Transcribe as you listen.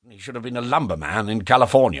should have been a lumberman in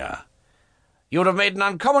California. You'd have made an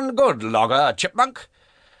uncommon good logger, Chipmunk,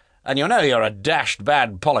 and you know you're a dashed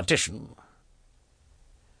bad politician."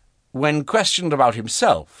 When questioned about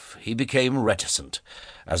himself, he became reticent,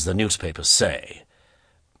 as the newspapers say.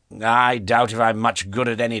 "I doubt if I'm much good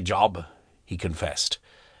at any job," he confessed,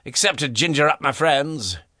 "except to ginger up my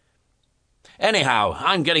friends. Anyhow,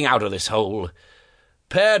 I'm getting out of this hole,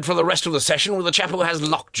 paired for the rest of the session with a chap who has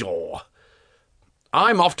lockjaw.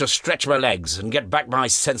 I'm off to stretch my legs and get back my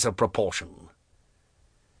sense of proportion."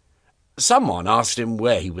 Someone asked him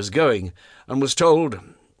where he was going, and was told,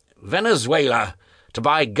 "Venezuela, to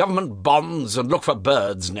buy government bonds and look for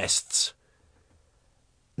birds' nests."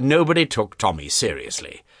 Nobody took Tommy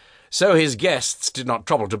seriously, so his guests did not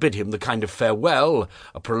trouble to bid him the kind of farewell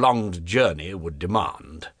a prolonged journey would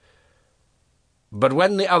demand. But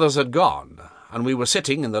when the others had gone, and we were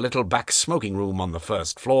sitting in the little back smoking-room on the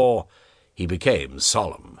first floor, he became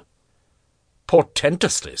solemn.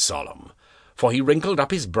 Portentously solemn, for he wrinkled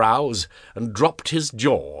up his brows and dropped his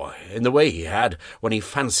jaw in the way he had when he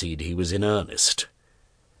fancied he was in earnest.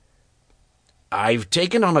 "I've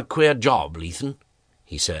taken on a queer job, Lethan,"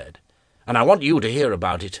 he said, "and I want you to hear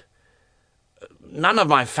about it. None of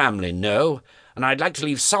my family know, and I'd like to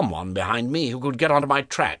leave someone behind me who could get onto my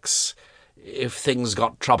tracks if things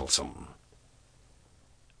got troublesome."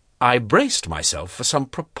 I braced myself for some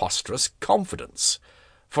preposterous confidence,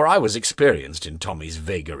 for I was experienced in Tommy's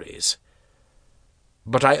vagaries.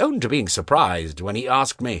 But I own to being surprised when he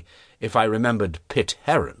asked me if I remembered Pitt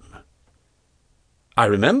Heron. I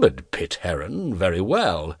remembered Pitt Heron very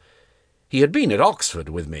well. He had been at Oxford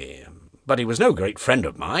with me, but he was no great friend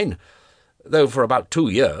of mine, though for about 2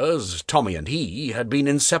 years Tommy and he had been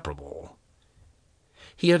inseparable.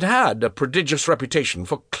 He had had a prodigious reputation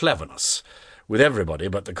for cleverness, with everybody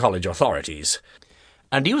but the college authorities,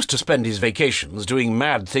 and used to spend his vacations doing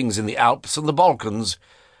mad things in the Alps and the Balkans,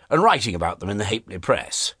 and writing about them in the halfpenny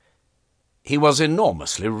press. He was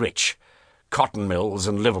enormously rich, cotton mills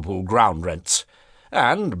and Liverpool ground rents,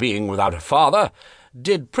 and, being without a father,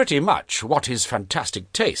 did pretty much what his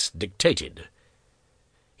fantastic taste dictated.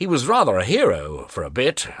 He was rather a hero for a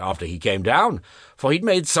bit after he came down, for he'd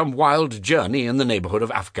made some wild journey in the neighbourhood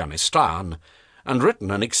of Afghanistan, and written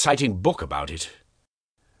an exciting book about it.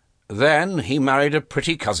 Then he married a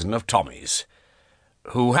pretty cousin of Tommy's,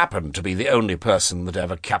 who happened to be the only person that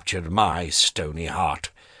ever captured my stony heart,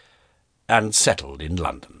 and settled in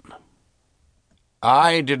London.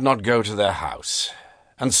 I did not go to their house,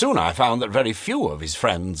 and soon I found that very few of his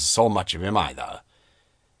friends saw much of him either.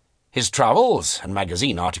 His travels and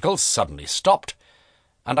magazine articles suddenly stopped,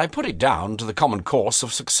 and I put it down to the common course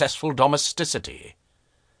of successful domesticity.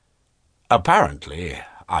 Apparently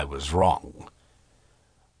I was wrong.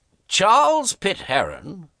 "Charles Pitt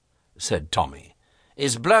Heron," said Tommy,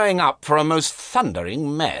 "is blowing up for a most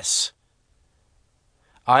thundering mess."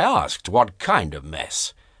 I asked what kind of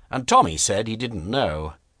mess, and Tommy said he didn't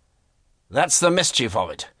know. "That's the mischief of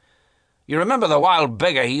it. You remember the wild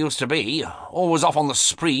beggar he used to be, always off on the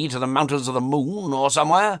spree to the Mountains of the Moon or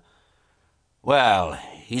somewhere? Well,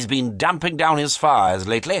 he's been damping down his fires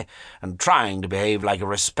lately and trying to behave like a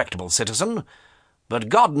respectable citizen, but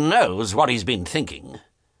God knows what he's been thinking.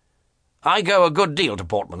 I go a good deal to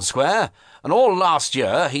Portman Square, and all last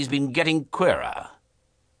year he's been getting queerer."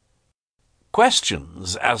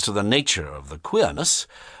 Questions as to the nature of the queerness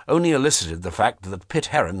only elicited the fact that Pitt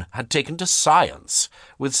Heron had taken to science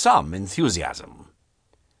with some enthusiasm.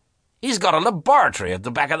 "He's got a laboratory at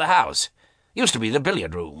the back of the house. Used to be the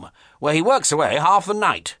billiard-room, where he works away half the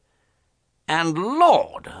night. And,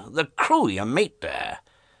 Lord, the crew you meet there!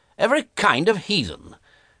 Every kind of heathen.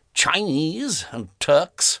 Chinese and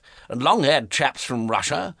Turks and long-haired chaps from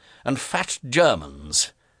Russia and fat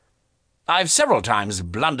Germans. I've several times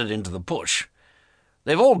blundered into the push.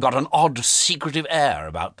 They've all got an odd, secretive air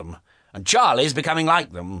about them, and Charlie's becoming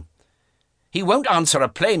like them. He won't answer a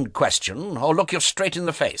plain question or look you straight in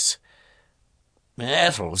the face.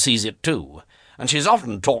 Ethel sees it too, and she's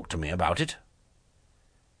often talked to me about it."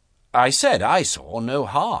 I said I saw no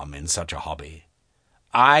harm in such a hobby.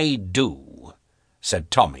 "I do,"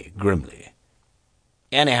 said Tommy grimly.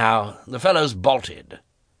 "Anyhow, the fellow's bolted."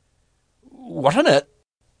 "What on earth—"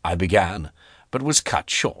 I began, but was cut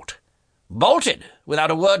short. "Bolted,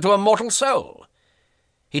 without a word to a mortal soul.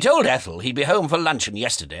 He told Ethel he'd be home for luncheon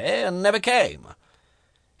yesterday, and never came.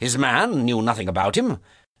 His man knew nothing about him,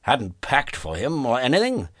 hadn't packed for him or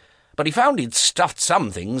anything, but he found he'd stuffed some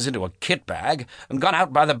things into a kit-bag and gone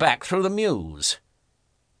out by the back through the mews.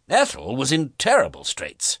 Ethel was in terrible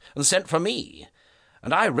straits and sent for me,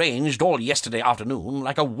 and I ranged all yesterday afternoon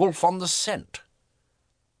like a wolf on the scent.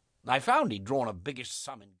 I found he'd drawn a biggish sum in